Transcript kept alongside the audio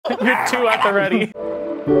You're 2 at the ready.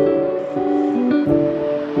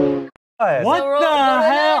 What So roll, the go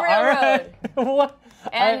hell? to the All railroad. right. What?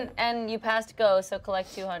 And you passed go, so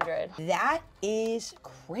collect 200. That is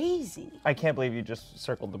crazy. I can't believe you just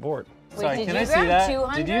circled the board. Wait, Sorry, did can you I see grab that?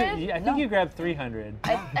 200? Did you? I think you grabbed 300.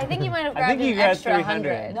 I think you might have I grabbed think you an grabbed extra 300.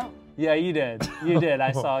 100. No. Yeah, you did. You did.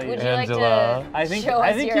 I saw you. Would you like Angela. to I think show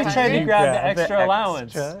us you your tried to 100? grab the extra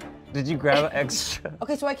allowance. Did you grab an extra?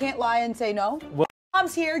 Okay, so I can't lie and say no?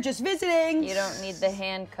 Mom's here, just visiting. You don't need the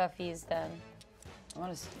handcuffies then. I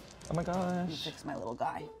want to Oh my gosh. fix my little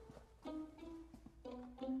guy.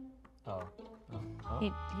 Oh.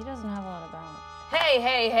 He doesn't have a lot of balance. Hey,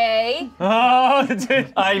 hey, hey! Oh,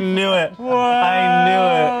 dude. I knew it. Whoa,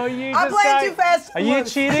 I knew it. you I'm just playing got- too fast. Are you Look.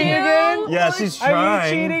 cheating Two. again? Yeah, she's Are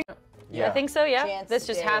trying. you cheating? Yeah. I think so, yeah. Chance This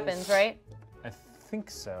just days. happens, right? I think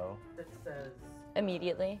so.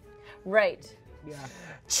 Immediately. Right.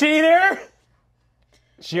 Cheater!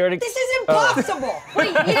 She already. This is impossible.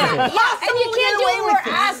 Wait, yeah, yeah. And you can't do what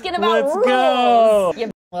we're asking about Let's rules. go.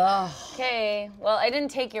 You Ugh. Okay, well, I didn't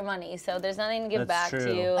take your money, so there's nothing to give That's back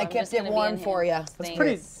true. to you. I I'm kept just it gonna be warm in for here. ya. That's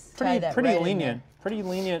Thanks. Tie that Pretty right in lenient. Pretty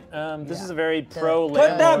lenient. This Yeah. is a very pro Put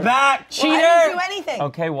that landlord. back, cheater! Well, I didn't do anything.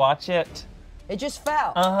 Okay, watch it. It just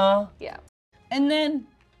fell. Uh-huh. Yeah. And then.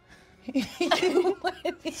 Are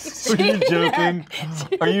you joking?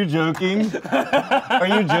 Are you joking? Are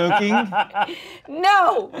you joking?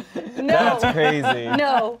 No! No! That's crazy.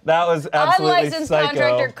 No. That was absolutely Unlicensed psycho.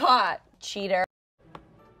 contractor caught. Cheater.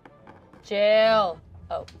 Jail.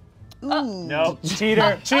 Oh. No,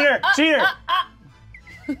 cheater, cheater, cheater.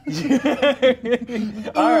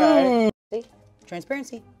 All right. See?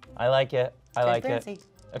 Transparency. I like it. I like it. Transparency.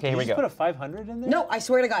 Okay, here You we just go. put a 500 in there? No, I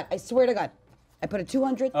swear to God. I swear to God. I put a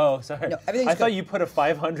 200. Oh, sorry. No, everything's I thought good. you put a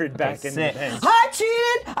 500 back in the sit. bank. I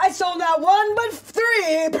cheated. I sold not one but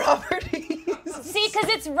 3 properties. See, because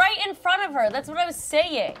it's right in front of her. That's what I was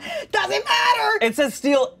saying. Doesn't matter. It says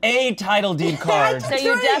steal a title deed card. So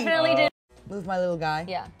you Three. definitely did. Move my little guy.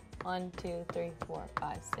 Yeah. 1, 2, 3, 4,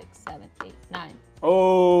 5, 6, 7, 8, 9.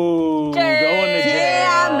 Oh, going to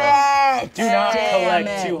jail. Damn it. Do not Damn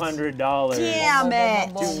collect it. $200. Damn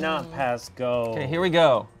it. Do not pass go. Okay, here we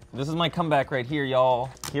go. This is my comeback right here, y'all.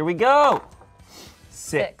 Here we go.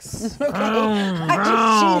 6. Okay.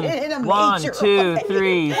 I just cheated in a One, major 2, way.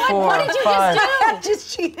 3, 4, What did you 5. just do? I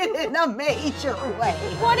just cheated in a major way.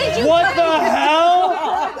 What did you What the hell?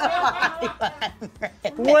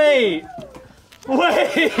 Wait.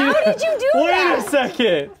 Wait. How did you do Wait that? a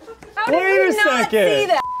second. How did Wait we a not second. see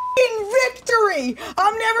that? In victory.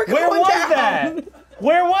 I'm never going Where was down. that?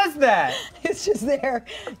 Where was that? It's just there.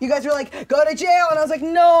 You guys were like, go to jail. And I was like,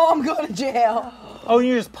 no, I'm going to jail. Oh,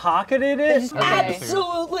 you just pocketed it? It's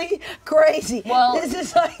absolutely crazy. Well- this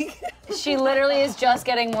is like. She literally is just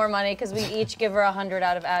getting more money because we each give her 100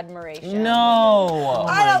 out of admiration. No.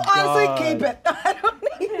 I don't honestly God. keep it. I don't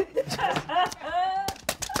need it.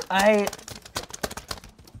 I.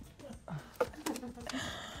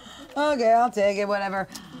 Okay, I'll take it, whatever.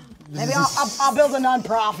 Maybe I'll build a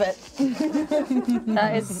nonprofit.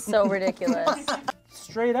 That is so ridiculous.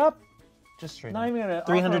 Straight up? Just straight. Not up. even gonna offer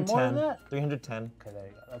 310. more than that? 310. Okay, there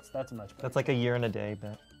you go. That's much better. That's like a year and a day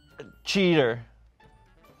bet. Cheater.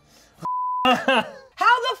 How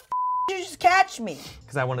the did you just catch me?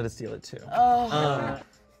 Because I wanted to steal it too. Oh.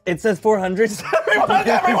 It says 400.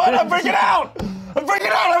 Everyone, I'm freaking out! I'm freaking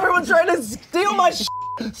out! Everyone's trying to steal my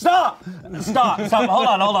Stop! Stop! Hold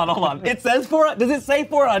on. It says 400. Does it say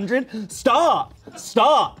 400? Stop!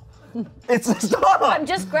 It's stop! I'm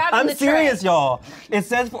just grabbing I'm the serious, tray. y'all. It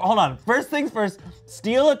says, hold on. First things first,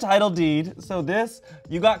 steal a title deed. So this,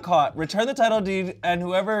 you got caught. Return the title deed, and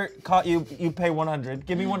whoever caught you, you pay 100.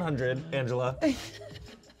 Give me 100, Angela.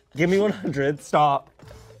 Give me 100. Stop.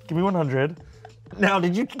 Give me 100. Now,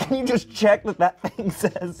 can you just check that thing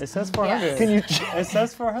says? It says 400. Yes. Can you check? It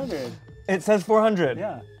says 400. It says 400.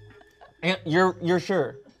 Yeah. And you're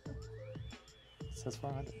sure? It says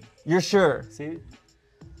 400. You're sure? See?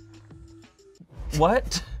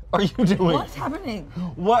 What are you doing? What's happening?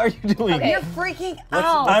 What are you doing? Okay. You're freaking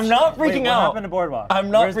out. I'm not Wait, freaking what out. happened to Boardwalk?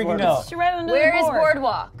 I'm not Where's freaking Boardwalk? out. It's right under Where the is board.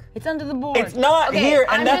 Boardwalk? It's under the board. It's not Okay, here,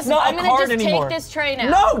 and I'm that's just- not I'm a gonna card just anymore. take this tray now.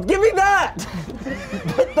 No, give me that.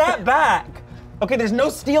 Put that back. Okay, there's no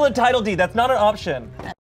steal a title deed. That's not an option.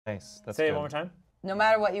 Nice. That's Say it good. one more time. No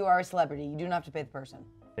matter what, you are a celebrity. You do not have to pay the person.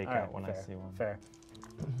 Fake All out right, when fair, I see one. Fair.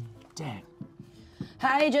 Dang.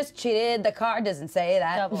 I just cheated. The card doesn't say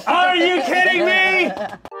that. Double. Are you kidding me?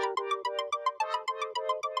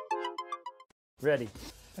 Ready.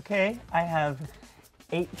 Okay, I have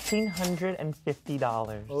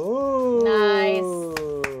 $1,850. Ooh. Nice.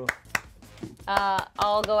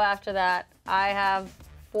 I'll go after that. I have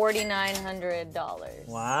 $4,900.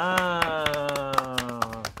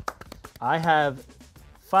 Wow. I have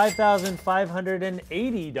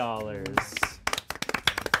 $5,580.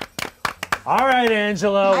 All right,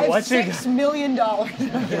 Angela, I have what you $6 million. I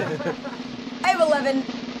have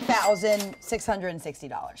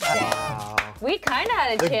 $11,660. Wow. We kind of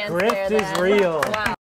had a The chance grift there. is then. real. Wow.